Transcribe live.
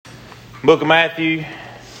Book of Matthew,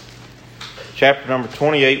 chapter number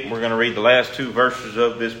 28. We're going to read the last two verses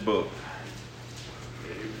of this book.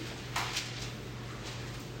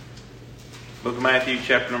 Book of Matthew,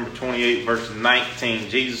 chapter number 28, verse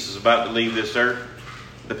 19. Jesus is about to leave this earth.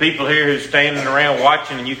 The people here who's standing around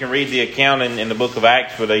watching, and you can read the account in the book of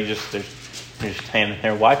Acts where they're just standing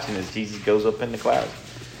there watching as Jesus goes up in the clouds.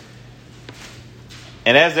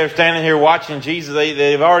 And as they're standing here watching Jesus,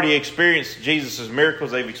 they've already experienced Jesus' miracles.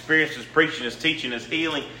 They've experienced His preaching, His teaching, His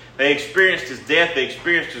healing. They experienced His death. They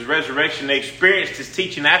experienced His resurrection. They experienced His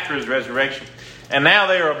teaching after His resurrection. And now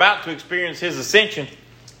they are about to experience His ascension.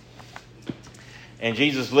 And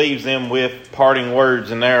Jesus leaves them with parting words.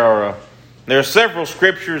 And there are several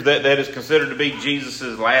scriptures that is considered to be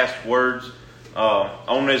Jesus' last words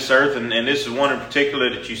on this earth. And this is one in particular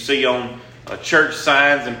that you see on church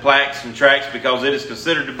signs and plaques and tracts, because it is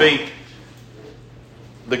considered to be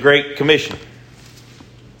the Great Commission.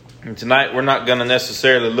 And tonight we're not going to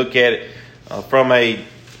necessarily look at it from a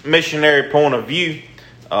missionary point of view.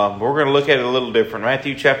 We're going to look at it a little different.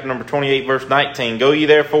 Matthew chapter number 28, verse 19. Go ye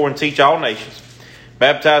therefore and teach all nations,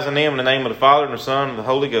 baptizing them in the name of the Father and the Son and the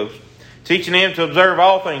Holy Ghost, teaching them to observe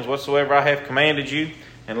all things whatsoever I have commanded you.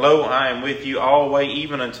 And lo, I am with you always,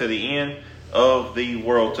 even unto the end of the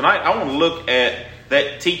world. Tonight I want to look at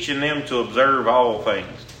that teaching them to observe all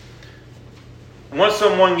things. Once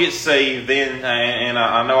someone gets saved, then, and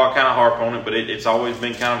I know I kind of harp on it, but it's always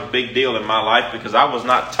been kind of a big deal in my life, because I was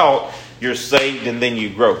not taught you're saved and then you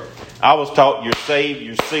grow. I was taught you're saved,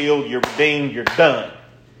 you're sealed, you're redeemed, you're done.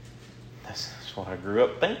 That's what I grew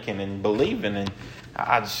up thinking and believing, and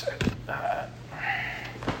I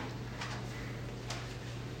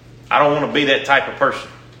don't want to be that type of person.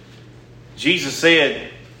 Jesus said,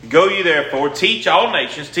 go ye therefore, teach all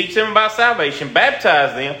nations, teach them about salvation,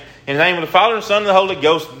 baptize them in the name of the Father and the Son and the Holy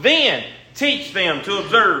Ghost, then teach them to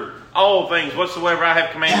observe all things whatsoever I have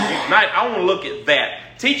commanded you. Tonight, I want to look at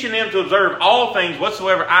that. Teaching them to observe all things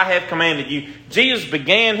whatsoever I have commanded you. Jesus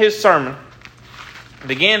began His sermon,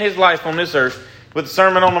 began His life on this earth with the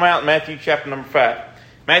Sermon on the Mount, Matthew chapter number 5.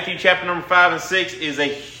 Matthew chapter number 5 and 6 is a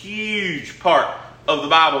huge part of the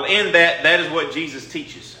Bible. In that is what Jesus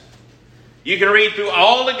teaches. You can read through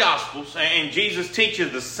all the Gospels, and Jesus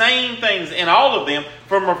teaches the same things in all of them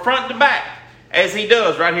from front to back, as He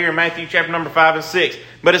does right here in Matthew chapter number 5 and 6.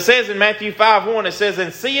 But it says in Matthew 5:1, it says,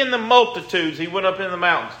 and seeing the multitudes, He went up in the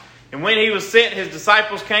mountains. And when He was set, His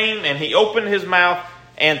disciples came, and He opened His mouth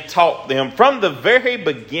and taught them. From the very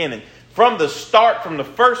beginning, from the start, from the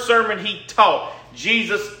first sermon He taught,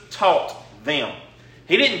 Jesus taught them.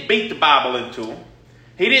 He didn't beat the Bible into them.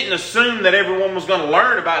 He didn't assume that everyone was going to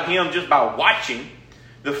learn about Him just by watching.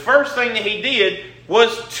 The first thing that He did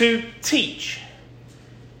was to teach.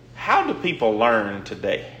 How do people learn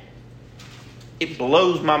today? It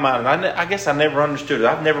blows my mind. I guess I never understood it.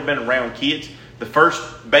 I've never been around kids. The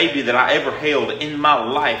first baby that I ever held in my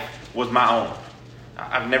life was my own.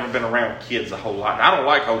 I've never been around kids a whole lot. I don't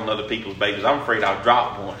like holding other people's babies. I'm afraid I'll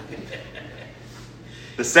drop one.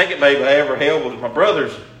 The second baby I ever held was my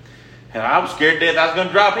brother's. And I was scared to death I was going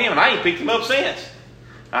to drop him, and I ain't picked him up since.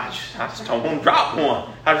 I just don't want to drop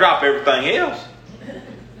one. I drop everything else.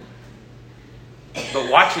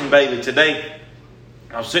 But watching baby today,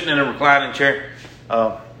 I was sitting in a reclining chair,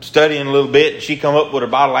 studying a little bit, and she come up with a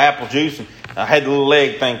bottle of apple juice, and I had the little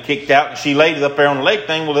leg thing kicked out, and she laid it up there on the leg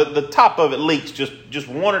thing. Well, the top of it leaks, just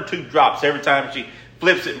one or two drops every time she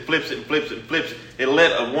flips it and flips it and flips it and flips it. It'll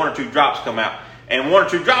let one or two drops come out. And one or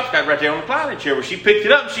two drops got right there on the reclining chair where she picked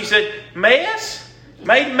it up and she said, mess?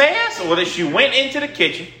 Made mess? Well, then she went into the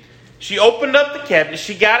kitchen. She opened up the cabinet.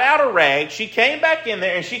 She got out a rag. She came back in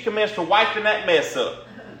there and she commenced to wiping that mess up.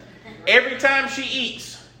 Every time she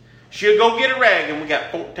eats, she'll go get a rag. And we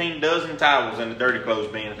got 14 dozen towels in the dirty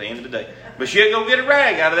clothes bin at the end of the day. But she'll go get a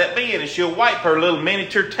rag out of that bin and she'll wipe her little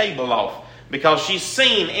miniature table off, because she's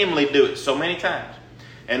seen Emily do it so many times.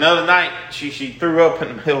 And the other night, she threw up in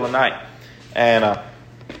the middle of the night. And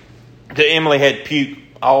Emily had puke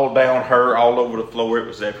all down her, all over the floor. It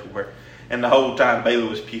was everywhere. And the whole time Bailey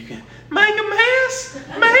was puking. Make a mess!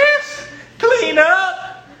 Mess! Clean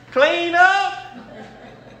up! Clean up!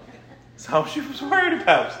 That's all she was worried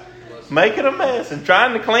about. Making a mess and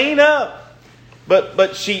trying to clean up.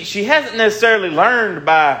 But she hasn't necessarily learned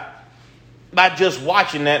by just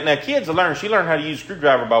watching that. Now kids will learn. She learned how to use a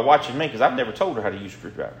screwdriver by watching me, because I've never told her how to use a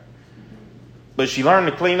screwdriver. But she learned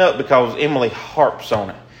to clean up because Emily harps on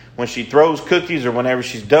it. When she throws cookies, or whenever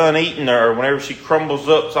she's done eating, or whenever she crumbles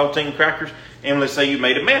up saltine crackers, Emily say, you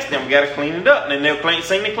made a mess, then we got to clean it up. And then they'll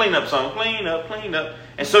sing the cleanup song, clean up, clean up.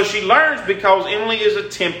 And so she learns because Emily is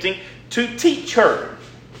attempting to teach her.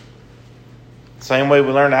 Same way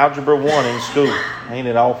we learn Algebra 1 in school. Ain't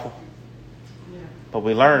it awful? But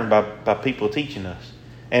we learn by people teaching us.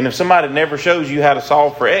 And if somebody never shows you how to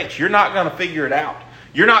solve for X, you're not going to figure it out.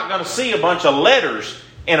 You're not going to see a bunch of letters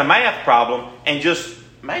in a math problem and just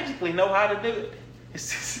magically know how to do it. It's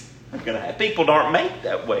just not going to happen. People aren't made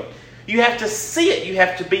that way. You have to see it. You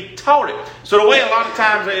have to be taught it. So the way a lot of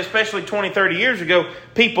times, especially 20, 30 years ago,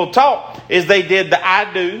 people taught is they did the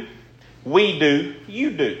I do, we do,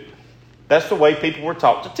 you do. That's the way people were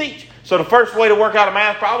taught to teach. So the first way to work out a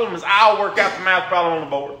math problem is I'll work out the math problem on the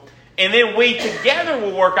board. And then we together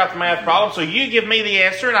will work out the math problem. So you give me the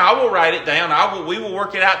answer and I will write it down. We will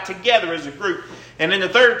work it out together as a group. And then the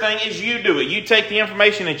third thing is you do it. You take the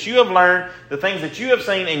information that you have learned, the things that you have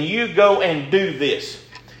seen, and you go and do this.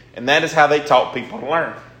 And that is how they taught people to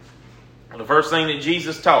learn. The first thing that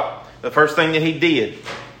Jesus taught, the first thing that He did,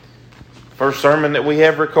 first sermon that we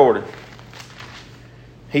have recorded,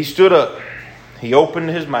 He stood up, He opened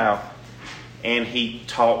His mouth, and He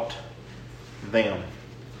taught them.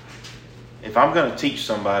 If I'm going to teach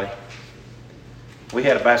somebody, we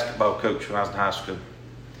had a basketball coach when I was in high school.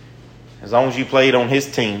 As long as you played on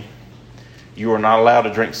his team, you were not allowed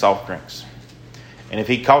to drink soft drinks. And if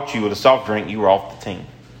he caught you with a soft drink, you were off the team.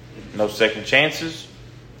 No second chances,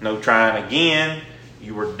 no trying again.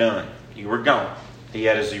 You were done. You were gone. He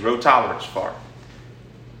had a zero tolerance for it.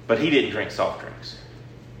 But he didn't drink soft drinks.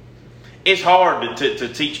 It's hard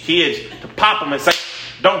to teach kids to pop them and say,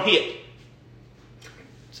 don't hit.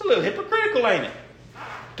 It's a little hypocritical, ain't it?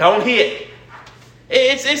 Don't hit.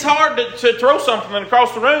 It's hard to throw something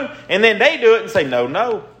across the room and then they do it and say,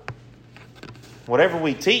 no. Whatever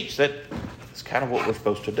we teach, that's kind of what we're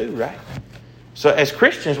supposed to do, right? So as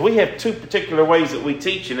Christians, we have two particular ways that we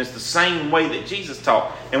teach, and it's the same way that Jesus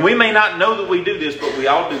taught. And we may not know that we do this, but we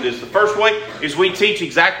all do this. The first way is we teach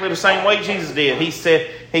exactly the same way Jesus did. He said,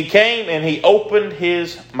 He came and He opened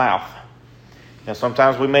His mouth. Now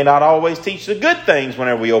sometimes we may not always teach the good things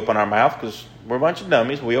whenever we open our mouth, because we're a bunch of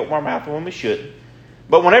dummies. We open our mouth when we shouldn't.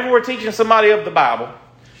 But whenever we're teaching somebody of the Bible,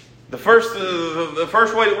 the first way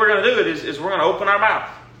that we're going to do it is we're going to open our mouth.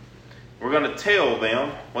 We're going to tell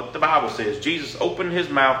them what the Bible says. Jesus opened His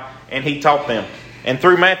mouth and He taught them. And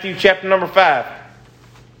through Matthew chapter number 5,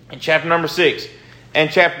 and chapter number 6,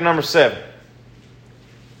 and chapter number 7,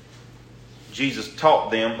 Jesus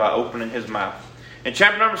taught them by opening His mouth. In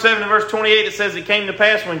chapter number 7 and verse 28, it says, It came to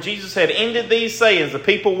pass when Jesus had ended these sayings, the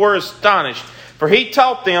people were astonished, for He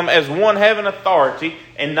taught them as one having authority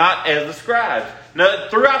and not as the scribes. Now,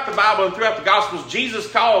 throughout the Bible and throughout the Gospels,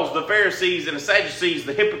 Jesus calls the Pharisees and the Sadducees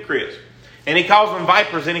the hypocrites. And He calls them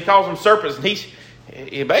vipers and He calls them serpents. And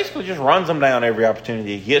He basically just runs them down every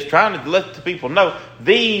opportunity He gets, trying to let the people know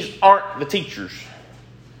these aren't the teachers.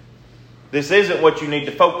 This isn't what you need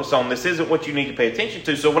to focus on. This isn't what you need to pay attention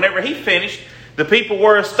to. So whenever He finished, the people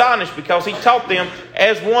were astonished because He taught them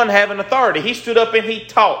as one having authority. He stood up and He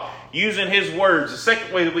taught using His words. The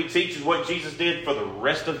second way that we teach is what Jesus did for the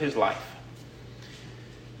rest of His life.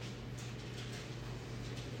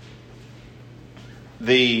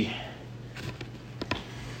 The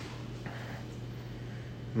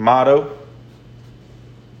motto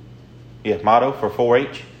for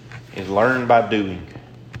 4-H is learn by doing.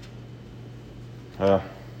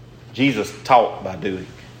 Jesus taught by doing.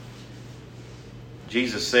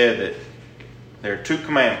 Jesus said that there are 2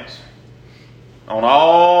 commandments. On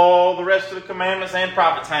all the rest of the commandments and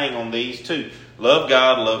prophets hang on these 2. Love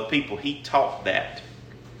God, love people. He taught that.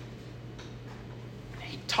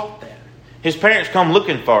 He taught that. His parents come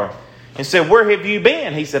looking for Him and said, where have you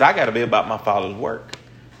been? He said, I got to be about my Father's work.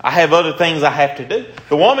 I have other things I have to do.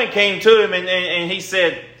 The woman came to Him and He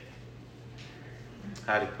said,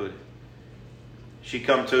 how'd He put it? She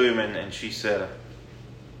come to Him and she said,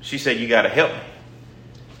 you got to help me.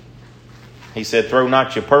 He said, throw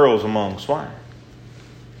not your pearls among swine.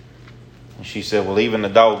 And she said, well, even the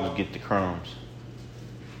dogs get the crumbs.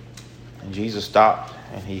 And Jesus stopped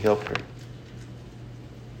and He helped her.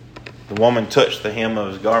 The woman touched the hem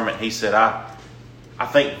of His garment. He said, I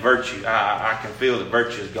think virtue, I can feel that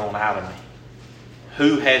virtue has gone out of me.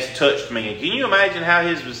 Who has touched me? And can you imagine how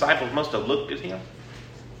His disciples must have looked at Him?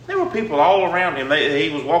 There were people all around Him. He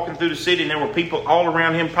was walking through the city and there were people all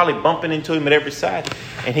around Him probably bumping into Him at every side.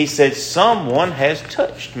 And He said, someone has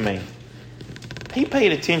touched me. He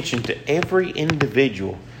paid attention to every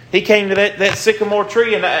individual. He came to that sycamore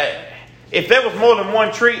tree and if there was more than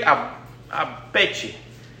one tree, I bet you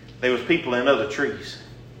there was people in other trees.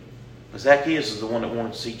 But Zacchaeus is the one that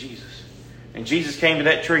wanted to see Jesus. And Jesus came to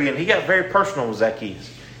that tree and He got very personal with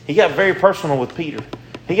Zacchaeus. He got very personal with Peter.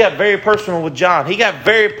 He got very personal with John. He got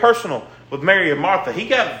very personal with Mary and Martha. He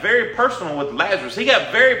got very personal with Lazarus. He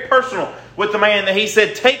got very personal with the man that he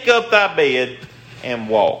said, take up thy bed and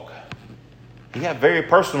walk. He got very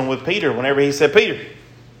personal with Peter whenever he said, Peter,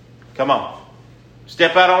 come on.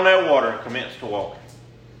 Step out on that water and commence to walk.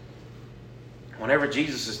 Whenever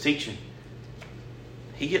Jesus is teaching,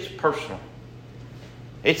 he gets personal.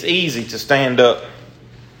 It's easy to stand up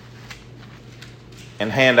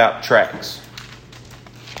and hand out tracts.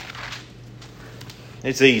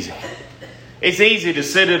 It's easy. It's easy to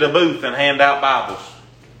sit at a booth and hand out Bibles,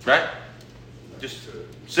 right? Just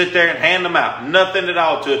sit there and hand them out. Nothing at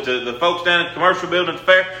all to the folks down at the commercial building at the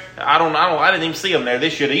fair. I didn't even see them there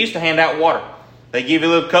this year. They used to hand out water. They give you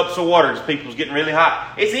little cups of water as people's getting really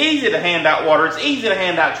hot. It's easy to hand out water. It's easy to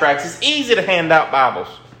hand out tracts. It's easy to hand out Bibles.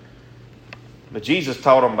 But Jesus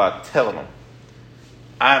taught them by telling them,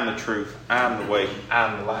 I am the truth. I am the way. I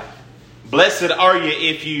am the life. Blessed are you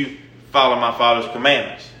if you follow my Father's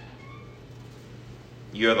commandments.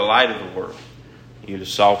 You are the light of the world. You are the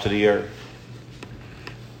salt of the earth.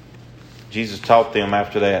 Jesus taught them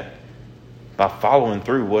after that by following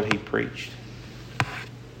through what he preached.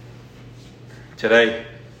 Today,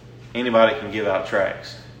 anybody can give out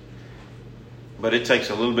tracts. But it takes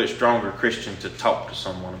a little bit stronger Christian to talk to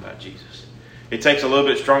someone about Jesus. It takes a little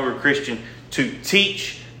bit stronger Christian to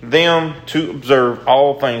teach them to observe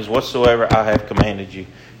all things whatsoever I have commanded you.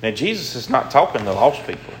 Now, Jesus is not talking to lost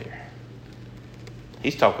people here.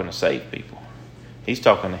 He's talking to saved people. He's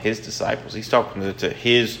talking to his disciples. He's talking to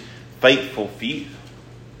his faithful few.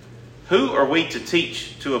 Who are we to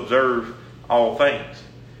teach to observe all things?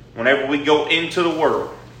 Whenever we go into the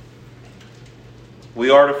world, we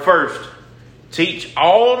are to first teach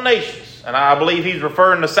all nations. And I believe he's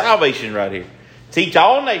referring to salvation right here. Teach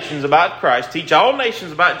all nations about Christ. Teach all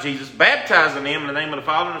nations about Jesus. Baptizing them in the name of the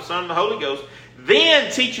Father and the Son and the Holy Ghost.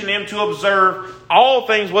 Then teaching them to observe all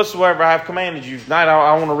things whatsoever I have commanded you. Tonight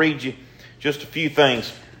I want to read you just a few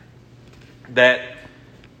things that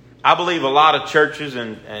I believe a lot of churches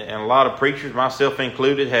and a lot of preachers, myself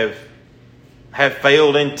included, have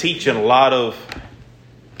failed in teaching a lot of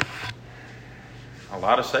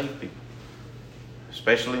saved people.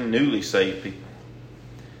 Especially newly saved people.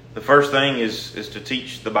 The first thing is to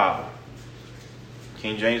teach the Bible.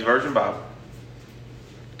 King James Version Bible.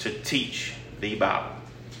 To teach the Bible.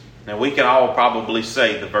 Now we can all probably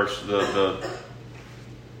say the verse,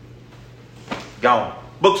 gone.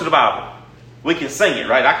 Books of the Bible. We can sing it,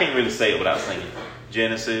 right? I can't really say it without singing it.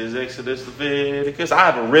 Genesis, Exodus, Leviticus. I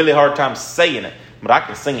have a really hard time saying it, but I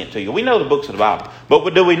can sing it to you. We know the books of the Bible,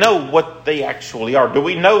 but do we know what they actually are? Do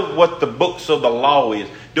we know what the books of the law is?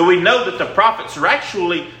 Do we know that the prophets are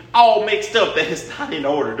actually all mixed up, that it's not in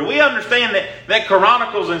order? Do we understand that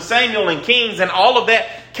Chronicles and Samuel and Kings and all of that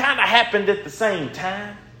kind of happened at the same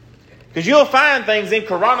time? Because you'll find things in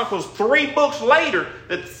Chronicles 3 books later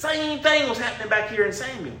that the same thing was happening back here in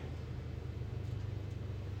Samuel.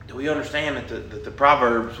 Do we understand that the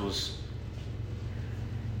Proverbs was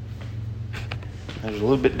a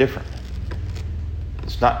little bit different?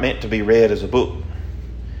 It's not meant to be read as a book.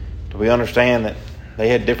 Do we understand that they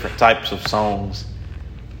had different types of songs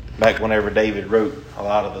back whenever David wrote a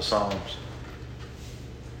lot of the Psalms?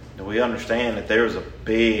 Do we understand that there was a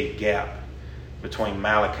big gap between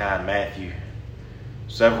Malachi and Matthew?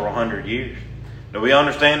 Several hundred years. Do we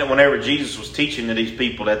understand that whenever Jesus was teaching to these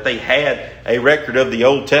people that they had a record of the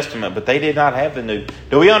Old Testament, but they did not have the New?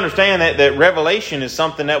 Do we understand that Revelation is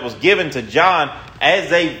something that was given to John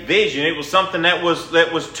as a vision? It was something that was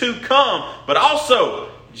to come. But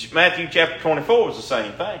also, Matthew chapter 24 was the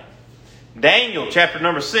same thing. Daniel chapter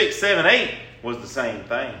number 6, 7, 8 was the same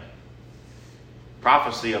thing.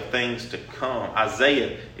 Prophecy of things to come.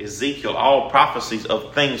 Isaiah, Ezekiel, all prophecies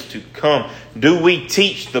of things to come. Do we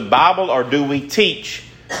teach the Bible, or do we teach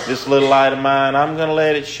this little light of mine, I'm going to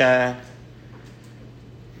let it shine?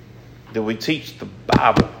 Do we teach the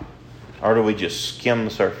Bible, or do we just skim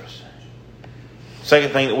the surface?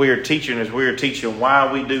 Second thing that we are teaching is we are teaching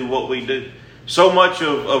why we do what we do. So much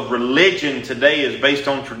of religion today is based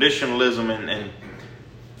on traditionalism, and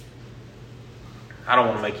I don't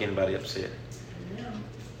want to make anybody upset.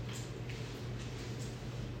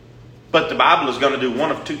 But the Bible is going to do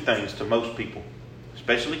one of two things to most people,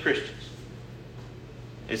 especially Christians.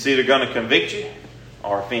 It's either going to convict you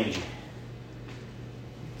or offend you.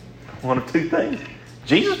 One of two things.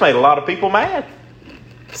 Jesus made a lot of people mad.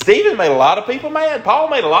 Stephen made a lot of people mad. Paul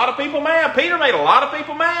made a lot of people mad. Peter made a lot of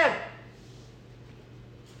people mad.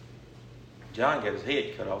 John got his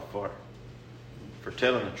head cut off for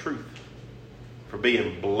telling the truth, for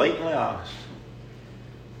being blatantly honest.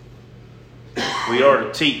 We are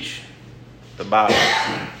to teach the Bible.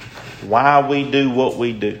 Why we do what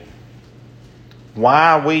we do.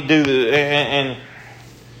 Why we do and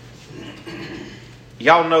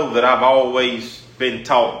Y'all know that I've always been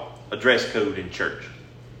taught a dress code in church.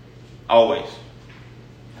 Always.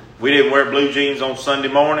 We didn't wear blue jeans on Sunday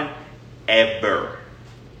morning. Ever.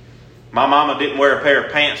 My mama didn't wear a pair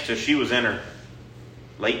of pants till she was in her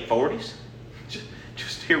late 40s.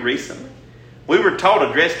 Just here recently. We were taught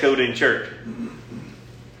a dress code in church.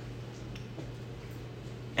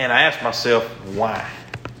 And I asked myself, why?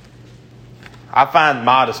 I find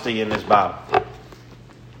modesty in this Bible.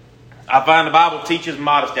 I find the Bible teaches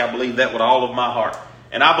modesty. I believe that with all of my heart.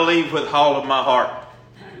 And I believe with all of my heart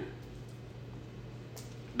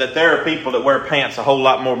that there are people that wear pants a whole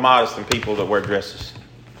lot more modest than people that wear dresses.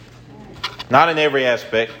 Not in every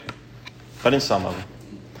aspect, but in some of them.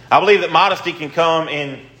 I believe that modesty can come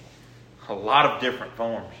in a lot of different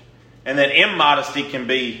forms. And that immodesty can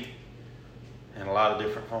be in a lot of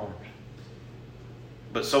different forms.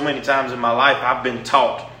 But so many times in my life, I've been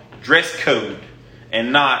taught dress code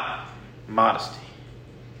and not modesty.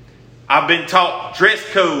 I've been taught dress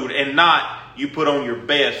code and not you put on your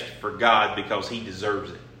best for God because He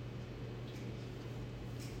deserves it.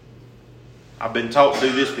 I've been taught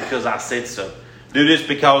do this because I said so. Do this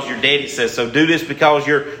because your daddy says so. Do this because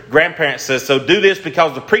your grandparents says so. Do this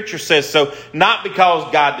because the preacher says so. Not because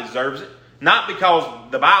God deserves it. Not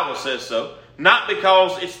because the Bible says so. Not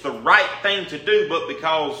because it's the right thing to do, but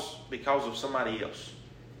because of somebody else.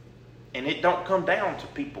 And it don't come down to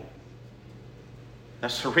people.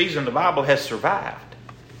 That's the reason the Bible has survived.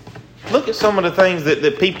 Look at some of the things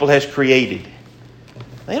that people has created.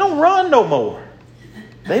 They don't run no more.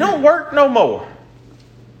 They don't work no more.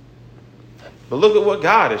 But look at what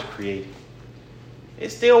God has created. It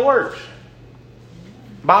still works.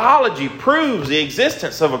 Biology proves the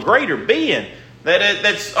existence of a greater being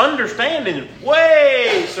that's understanding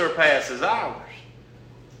way surpasses ours.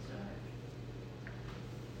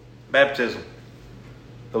 Baptism,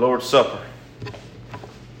 the Lord's Supper,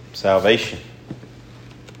 salvation.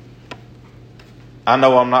 I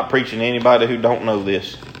know I'm not preaching to anybody who don't know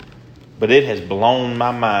this, but it has blown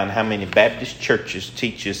my mind how many Baptist churches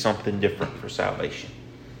teach us something different for salvation.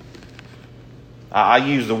 I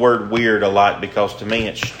use the word weird a lot because to me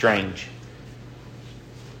it's strange.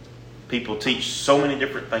 People teach so many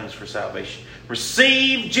different things for salvation.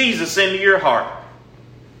 Receive Jesus into your heart.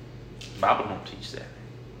 The Bible don't teach that.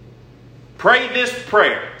 Pray this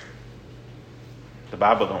prayer. The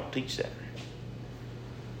Bible don't teach that.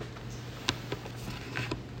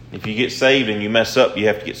 If you get saved and you mess up, you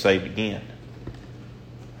have to get saved again.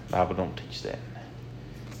 The Bible don't teach that.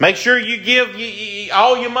 Make sure you give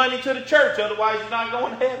all your money to the church, otherwise you're not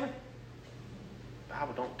going to heaven. The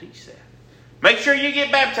Bible don't teach that. Make sure you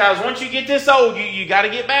get baptized. Once you get this old, you got to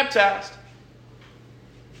get baptized.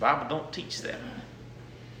 The Bible don't teach that.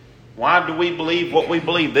 Why do we believe what we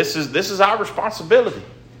believe? This is our responsibility.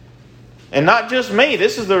 And not just me.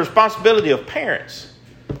 This is the responsibility of parents.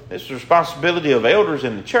 This is the responsibility of elders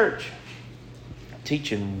in the church.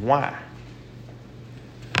 Teaching why.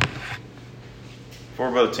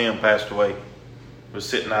 Before Brother Tim passed away, he was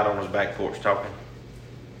sitting out on his back porch talking.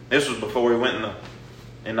 This was before he went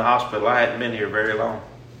in the hospital. I hadn't been here very long.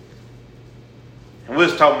 And we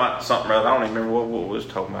was talking about something else. I don't even remember what we was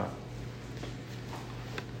talking about.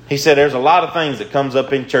 He said there's a lot of things that comes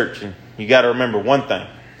up in church, and you got to remember one thing.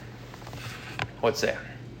 What's that?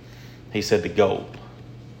 He said the gold.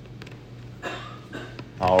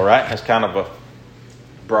 All right, that's kind of a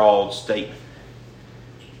broad statement.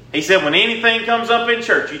 He said when anything comes up in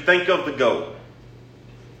church, you think of the goal.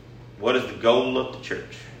 What is the goal of the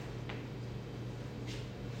church?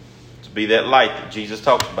 To be that light that Jesus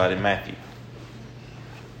talks about in Matthew.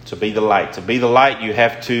 To be the light. To be the light, you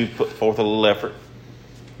have to put forth a little effort.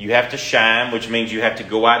 You have to shine, which means you have to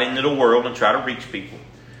go out into the world and try to reach people.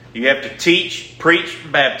 You have to teach, preach,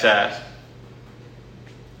 baptize.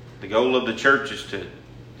 The goal of the church is to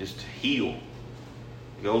heal.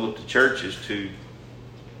 The goal of the church is to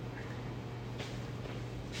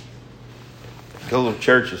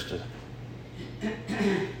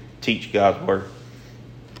teach God's word.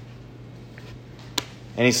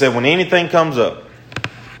 And he said when anything comes up,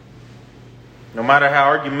 no matter how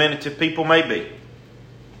argumentative people may be,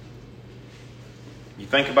 you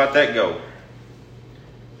think about that goal.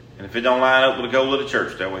 And if it don't line up with the goal of the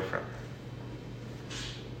church, stay away from it.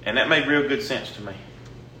 And that made real good sense to me.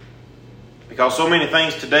 Because so many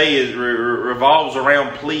things today revolves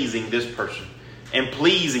around pleasing this person and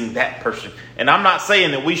pleasing that person. And I'm not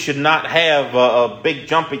saying that we should not have big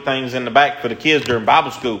jumpy things in the back for the kids during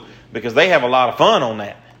Bible school, because they have a lot of fun on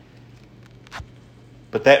that.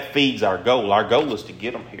 But that feeds our goal. Our goal is to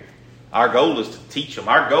get them here. Our goal is to teach them.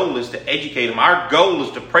 Our goal is to educate them. Our goal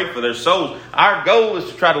is to pray for their souls. Our goal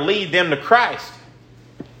is to try to lead them to Christ.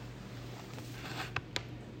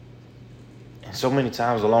 And so many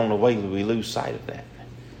times along the way we lose sight of that.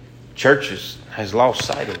 Churches has lost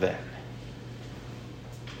sight of that.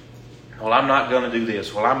 Well, I'm not going to do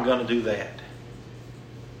this. Well, I'm going to do that.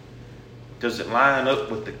 Does it line up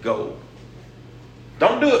with the goal?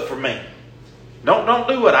 Don't do it for me. Don't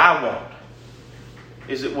do what I want.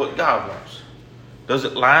 Is it what God wants? Does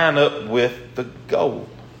it line up with the goal?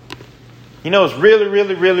 You know, it's really,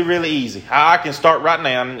 really, really, really easy. I can start right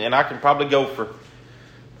now and I can probably go for,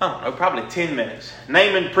 probably 10 minutes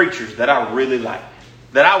naming preachers that I really like,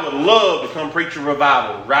 that I would love to come preach a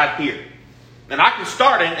revival right here. And I can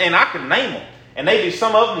start and I can name them. And maybe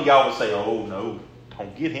some of them y'all would say, oh no,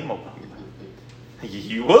 don't get him over here.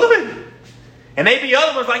 You would. And maybe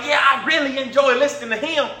other ones like, yeah, I really enjoy listening to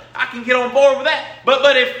him. I can get on board with that.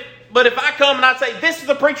 But if I come and I say, this is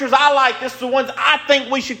the preachers I like, this is the ones I think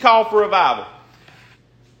we should call for revival,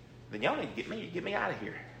 then y'all need to get me out of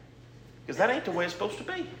here. Because that ain't the way it's supposed to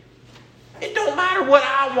be. It don't matter what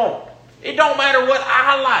I want. It don't matter what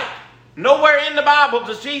I like. Nowhere in the Bible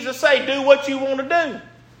does Jesus say, do what you want to do.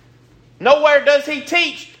 Nowhere does he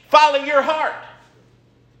teach, follow your heart.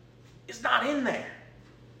 It's not in there.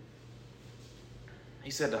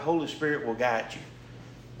 He said the Holy Spirit will guide you.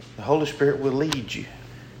 The Holy Spirit will lead you.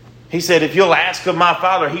 He said if you'll ask of my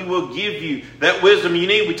Father, he will give you that wisdom you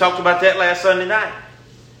need. We talked about that last Sunday night.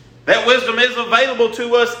 That wisdom is available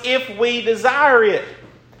to us if we desire it.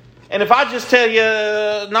 And if I just tell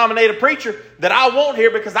you, nominate a preacher that I want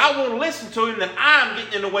here because I want to listen to him, then I'm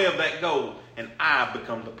getting in the way of that goal. And I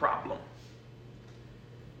become the problem.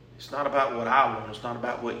 It's not about what I want. It's not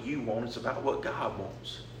about what you want. It's about what God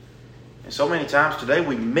wants. And so many times today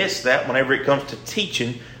we miss that whenever it comes to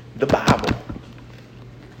teaching the Bible.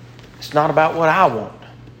 It's not about what I want.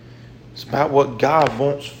 It's about what God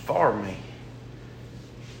wants for me.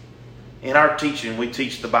 In our teaching, we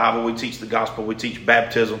teach the Bible, we teach the gospel, we teach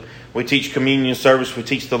baptism, we teach communion service, we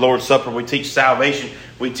teach the Lord's Supper, we teach salvation,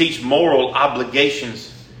 we teach moral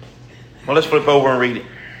obligations. Well, let's flip over and read it.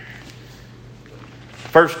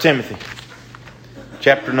 1 Timothy,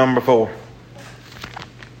 chapter number 4.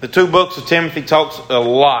 The two books of Timothy talks a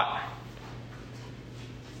lot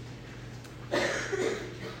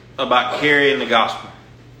about carrying the gospel,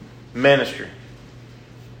 ministry.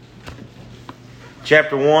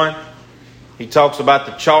 Chapter 1, he talks about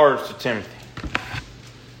the charge to Timothy.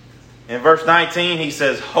 In verse 19, he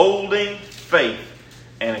says, holding faith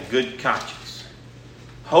and a good conscience.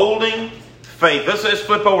 Holding faith. Let's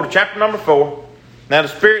flip over to chapter number 4. Now the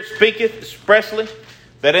Spirit speaketh expressly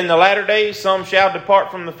that in the latter days some shall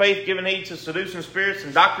depart from the faith, giving heed to seducing spirits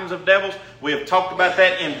and doctrines of devils. We have talked about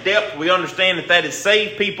that in depth. We understand that is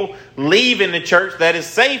saved people leaving the church. That is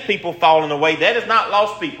saved people falling away. That is not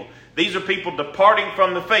lost people. These are people departing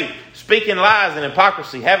from the faith, speaking lies and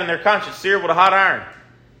hypocrisy, having their conscience seared with a hot iron.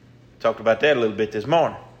 Talked about that a little bit this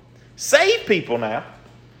morning. Saved people now,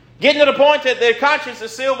 getting to the point that their conscience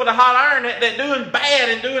is sealed with a hot iron, that doing bad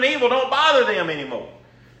and doing evil don't bother them anymore.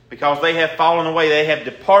 Because they have fallen away. They have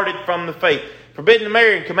departed from the faith. Forbidden to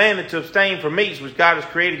marry and commanded to abstain from meats which God has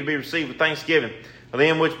created to be received with thanksgiving. For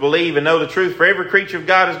them which believe and know the truth. For every creature of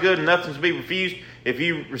God is good and nothing to be refused if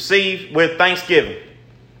you receive with thanksgiving.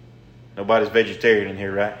 Nobody's vegetarian in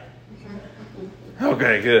here, right?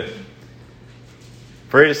 Okay, good.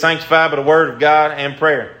 For it is sanctified by the word of God and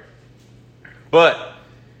prayer. But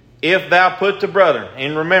if thou put to brethren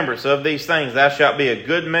in remembrance of these things, thou shalt be a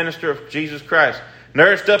good minister of Jesus Christ,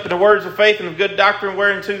 nourished up in the words of faith and of good doctrine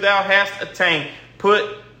whereunto thou hast attained.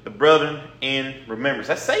 Put the brethren in remembrance.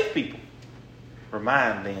 That's saved people.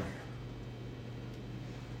 Remind them.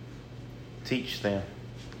 Teach them.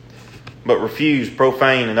 But refuse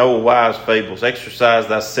profane and old wise fables. Exercise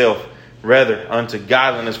thyself rather unto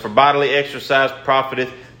godliness. For bodily exercise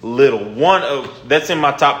profiteth little. That's in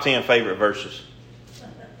my top 10 favorite verses.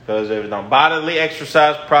 Because bodily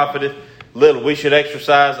exercise profiteth little. We should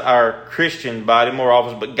exercise our Christian body more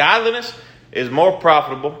often. But godliness is more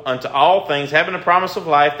profitable unto all things, having a promise of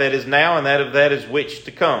life that is now and that is which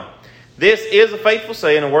to come. This is a faithful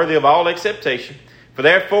saying and worthy of all acceptation. For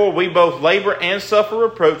therefore we both labor and suffer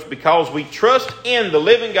reproach because we trust in the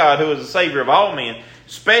living God who is the Savior of all men,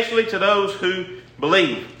 especially to those who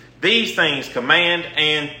believe. These things command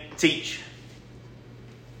and teach.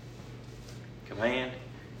 Command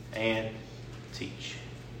and teach.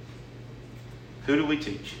 Who do we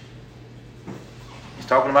teach? He's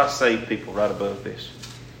talking about saved people right above this.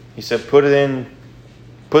 He said, put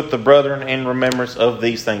the brethren in remembrance of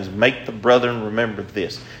these things. Make the brethren remember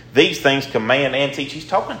this. These things command and teach. He's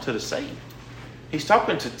talking to the saved. He's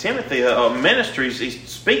talking to Timothy, ministries. He's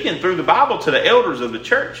speaking through the Bible to the elders of the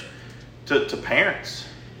church, to parents,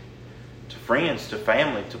 to friends, to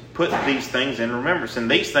family, to put these things in remembrance.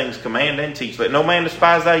 And these things command and teach. Let no man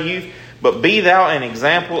despise thy youth, but be thou an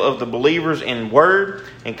example of the believers in word,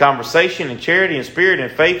 in conversation, in charity, in spirit, in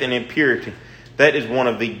faith, and in purity. That is one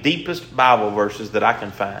of the deepest Bible verses that I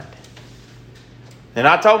can find. And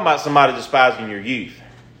I'm talking about somebody despising your youth.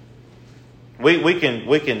 We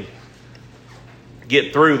can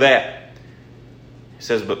get through that. It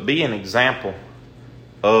says, but be an example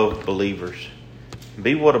of believers.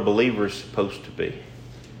 Be what a believer is supposed to be.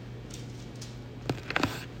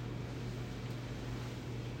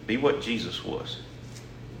 Be what Jesus was.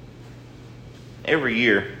 Every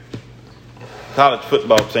year, college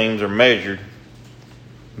football teams are measured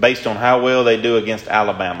based on how well they do against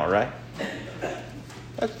Alabama, right?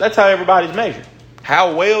 That's how everybody's measured.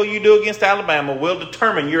 How well you do against Alabama will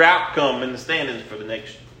determine your outcome in the standings for the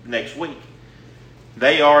next week.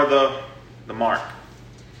 They are the mark.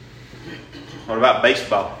 What about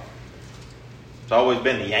baseball? It's always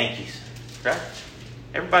been the Yankees, right?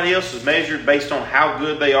 Everybody else is measured based on how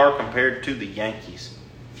good they are compared to the Yankees.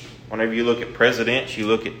 Whenever you look at presidents, you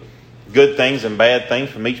look at good things and bad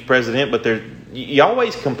things from each president, but you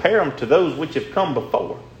always compare them to those which have come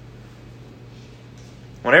before.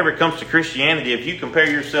 Whenever it comes to Christianity, if you compare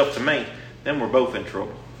yourself to me, then we're both in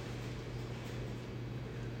trouble.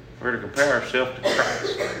 We're to compare ourselves to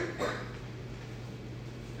Christ.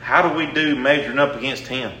 How do we do measuring up against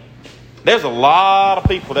Him? There's a lot of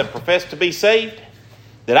people that profess to be saved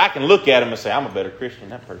that I can look at them and say, I'm a better Christian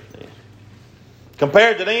than that person is.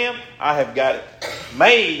 Compared to them, I have got it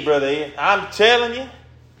made, Brother Ed. I'm telling you,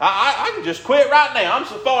 I can just quit right now. I'm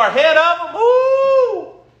so far ahead of them.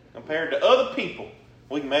 Woo! Compared to other people,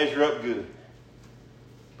 we can measure up good.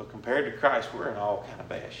 But compared to Christ, we're in all kind of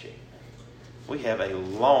bad shape. We have a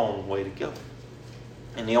long way to go.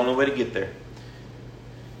 And the only way to get there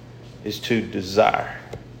is to desire,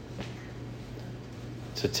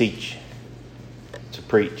 to teach, to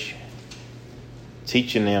preach,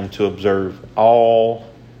 teaching them to observe all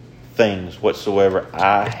things whatsoever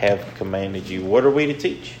I have commanded you. What are we to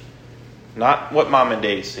teach? Not what Mom and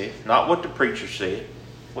Daddy said, not what the preacher said,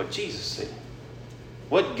 what Jesus said.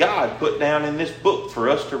 What God put down in this book for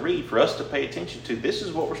us to read, for us to pay attention to. This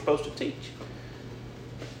is what we're supposed to teach.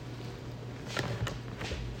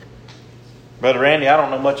 Brother Randy, I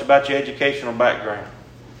don't know much about your educational background.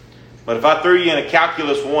 But if I threw you in a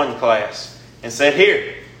Calculus 1 class and said,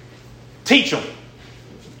 here, teach them,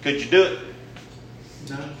 could you do it?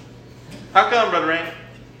 No. How come, Brother Randy?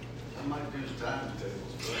 I might do the timetables,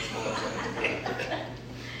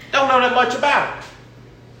 Don't know that much about it.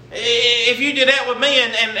 If you did that with me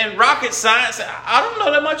and rocket science, I don't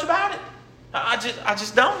know that much about it. I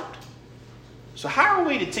just don't. So how are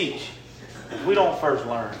we to teach if we don't first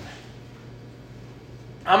learn?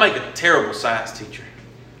 I make a terrible science teacher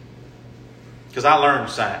because I learned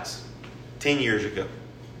science 10 years ago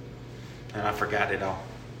and I forgot it all.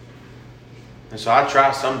 And so I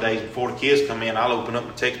try some days before the kids come in, I'll open up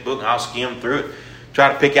my textbook and I'll skim through it,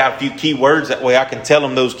 try to pick out a few key words. That way I can tell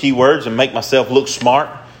them those key words and make myself look smart,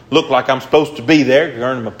 look like I'm supposed to be there,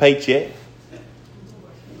 earning my paycheck.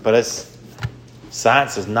 But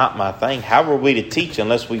science is not my thing. How are we to teach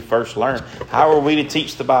unless we first learn? How are we to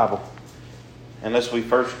teach the Bible unless we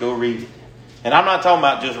first go read it? And I'm not talking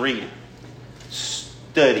about just reading.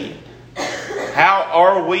 Study it. How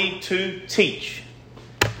are we to teach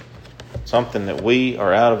something that we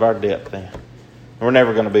are out of our depth in? We're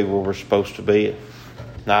never going to be where we're supposed to be.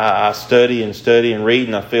 I study and read,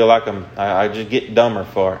 and I feel like I just get dumber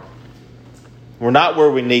for it. We're not where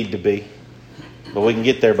we need to be, but we can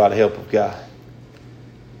get there by the help of God.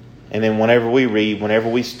 And then whenever we read, whenever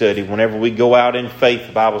we study, whenever we go out in faith,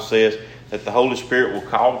 the Bible says that the Holy Spirit will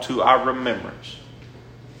call to our remembrance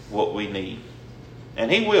what we need.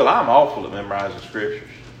 And He will. I'm awful at memorizing scriptures.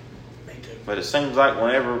 Me too. But it seems like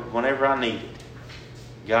whenever I need it,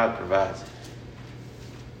 God provides it.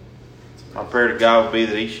 My prayer to God would be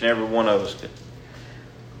that each and every one of us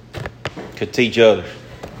could teach others.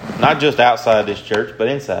 Not just outside this church, but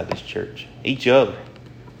inside this church. Each other.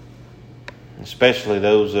 Especially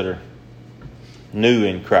those that are new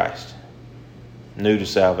in Christ. New to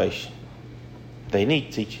salvation. They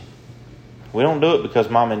need teaching. We don't do it because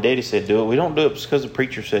Mom and Daddy said do it. We don't do it because the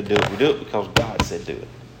preacher said do it. We do it because God said do it.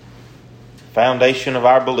 The foundation of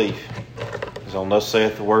our belief is on thus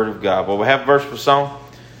saith the Word of God. Well, we have a verse for song.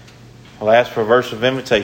 I'll ask for a verse of invitation.